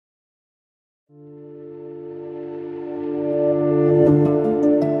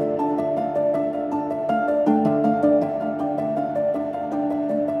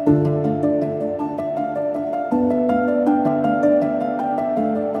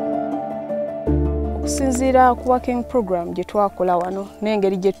Okusinziira ku working program gye twakola wano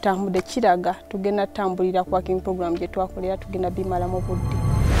n'engeri gye tutambudde kiraga tugenda tutambulira ku working program gye twakolera tugenda bimala mu budde.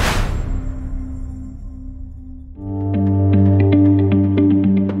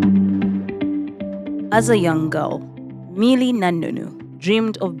 As a young girl, Millie Nandonu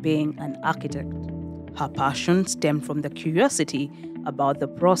dreamed of being an architect. Her passion stemmed from the curiosity about the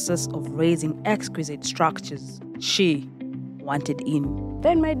process of raising exquisite structures. She wanted in.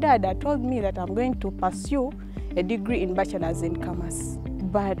 Then my dad had told me that I'm going to pursue a degree in bachelor's in commerce.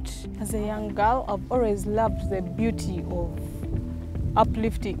 But as a young girl, I've always loved the beauty of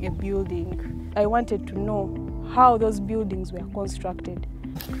uplifting a building. I wanted to know how those buildings were constructed.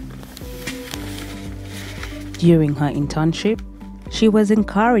 During her internship, she was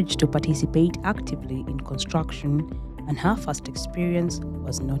encouraged to participate actively in construction, and her first experience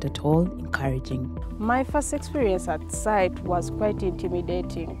was not at all encouraging. My first experience at site was quite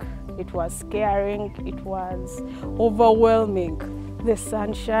intimidating. It was scaring, it was overwhelming. The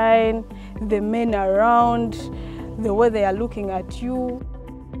sunshine, the men around, the way they are looking at you.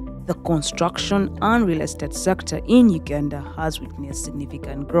 The construction and real estate sector in Uganda has witnessed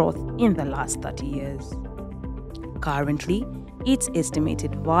significant growth in the last 30 years. Currently, its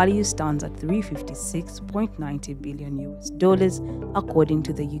estimated value stands at $356.90 billion according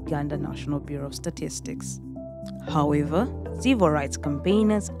to the Uganda National Bureau of Statistics. However, civil rights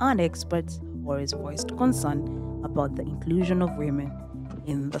campaigners and experts always voiced concern about the inclusion of women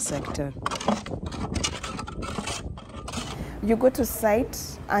in the sector. You go to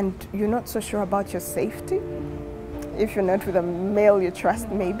site and you're not so sure about your safety. If you're not with a male you trust,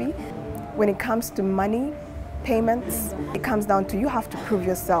 maybe. When it comes to money, payments, it comes down to you have to prove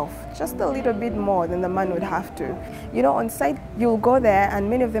yourself just a little bit more than the man would have to. You know, on site, you'll go there and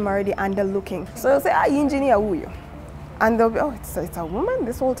many of them are already underlooking. So they'll say, engineer, who are you? And they'll be, oh, it's a woman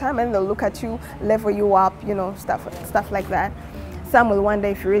this whole time, and they'll look at you, level you up, you know, stuff like that. Some will wonder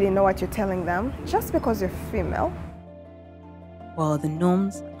if you really know what you're telling them, just because you're female. While the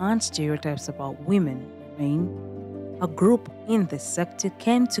norms and stereotypes about women remain, a group in this sector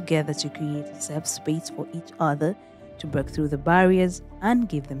came together to create a safe space for each other to break through the barriers and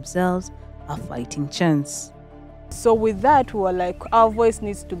give themselves a fighting chance. So with that, we were like, our voice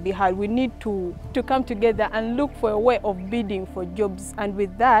needs to be heard. We need to come together and look for a way of bidding for jobs. And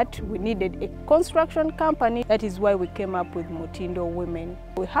with that, we needed a construction company. That is why we came up with Mutindo Women.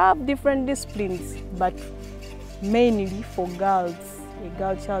 We have different disciplines, but mainly for girls, a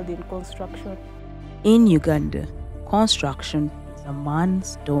girl child in construction. In Uganda, construction is a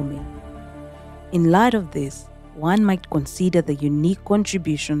man's domain. In light of this, one might consider the unique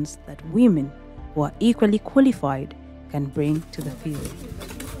contributions that women who are equally qualified can bring to the field.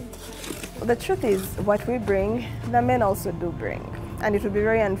 The truth is, what we bring, the men also do bring. And it would be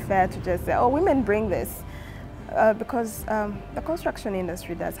very unfair to just say, oh, women bring this, because the construction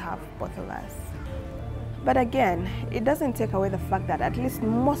industry does have both of us. But again, it doesn't take away the fact that at least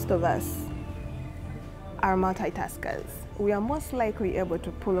most of us are multitaskers. We are most likely able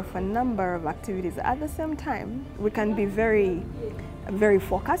to pull off a number of activities at the same time. We can be very, very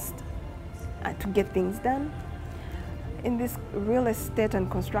focused to get things done. In this real estate and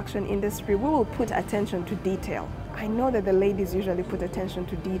construction industry, we will put attention to detail. I know that the ladies usually put attention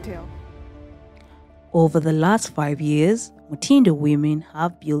to detail. Over the last 5 years, Mutindo women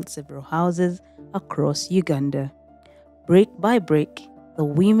have built several houses across Uganda. Brick by brick, the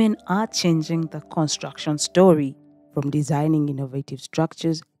women are changing the construction story. From designing innovative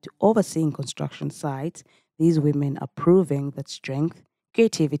structures to overseeing construction sites, these women are proving that strength,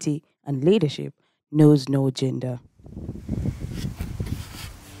 creativity, and leadership knows no gender.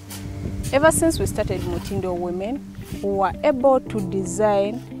 Ever since we started Mutindo Women, we were able to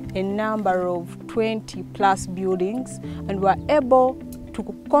design a number of 20 plus buildings, and we were able to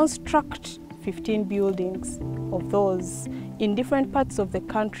construct 15 buildings of those in different parts of the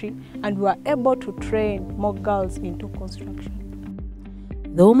country, and we were able to train more girls into construction.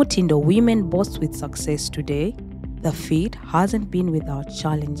 Though Mutindo Women boast with success today, the feat hasn't been without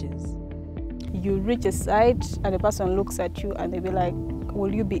challenges. You reach a site and a person looks at you and they be like,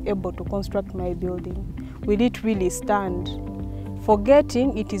 will you be able to construct my building? Will it really stand?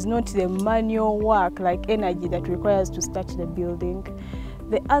 Forgetting it is not the manual work like energy that requires to start the building.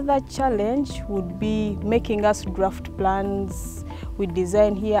 The other challenge would be making us draft plans. We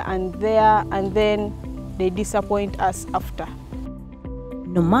design here and there, and then they disappoint us after.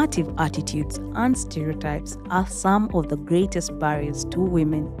 Normative attitudes and stereotypes are some of the greatest barriers to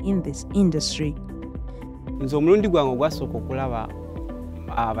women in this industry. Nze omulundi gwange gwasooka okulaba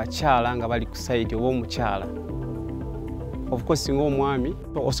abakyala nga bali ku site oba omukyala of course singa omwami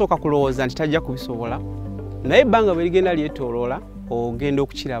osooka kulowooza nti tajja kubisobola naye ebbanga bwe ligenda lyetooloola ogenda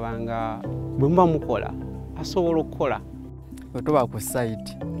okukiraba nga bwe muba mukola asobola okukola. Bwe tuba ku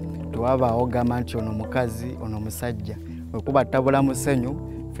site tewabaawo gamba nti ono mukazi ono musajja, bwe kuba tabula musenyu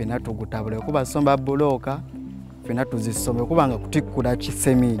ffenna tugutabula, bwe kuba somba bulooka ffenna tuzisombe, bwe kuba nga kutikkula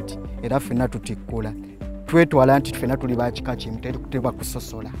kisementi era ffenna tutikkula. Twetwala nti ffenna tuli ba kika kimu, teba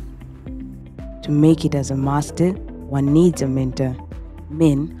kusosola. To make it as a master, one needs a mentor.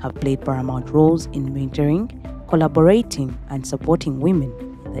 Men have played paramount roles in mentoring, collaborating, and supporting women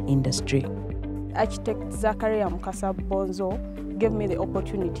in the industry. Architect Zakaria Mukasa Bonzo gave me the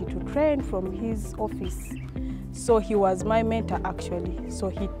opportunity to train from his office. So he was my mentor actually. So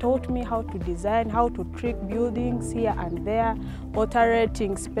he taught me how to design, how to trick buildings here and there,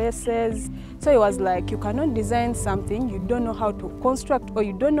 altering spaces. So he was like, you cannot design something you don't know how to construct, or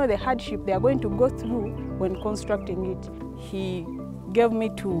you don't know the hardship they are going to go through when constructing it. He gave me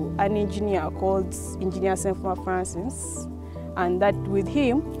to an engineer called Engineer Senfuma Francis, and that with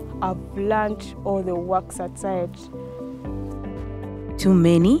him, I've learned all the works outside. To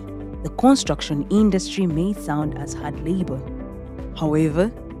many, the construction industry may sound as hard labor.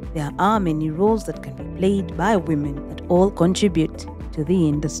 However, there are many roles that can be played by women that all contribute to the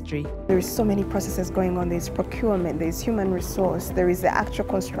industry. There is so many processes going on. There's procurement, there's human resource, there is the actual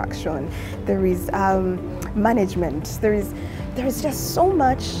construction, there is management, there is just so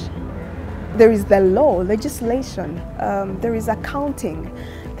much. There is the law, legislation, there is accounting.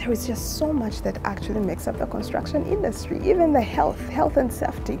 There is just so much that actually makes up the construction industry, even the health and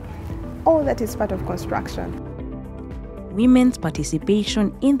safety. All that is part of construction. Women's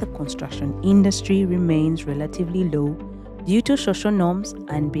participation in the construction industry remains relatively low due to social norms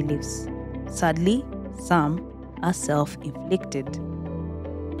and beliefs. Sadly, some are self-inflicted.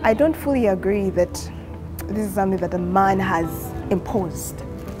 I don't fully agree that this is something that a man has imposed.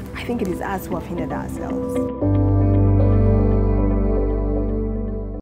 I think it is us who have hindered ourselves.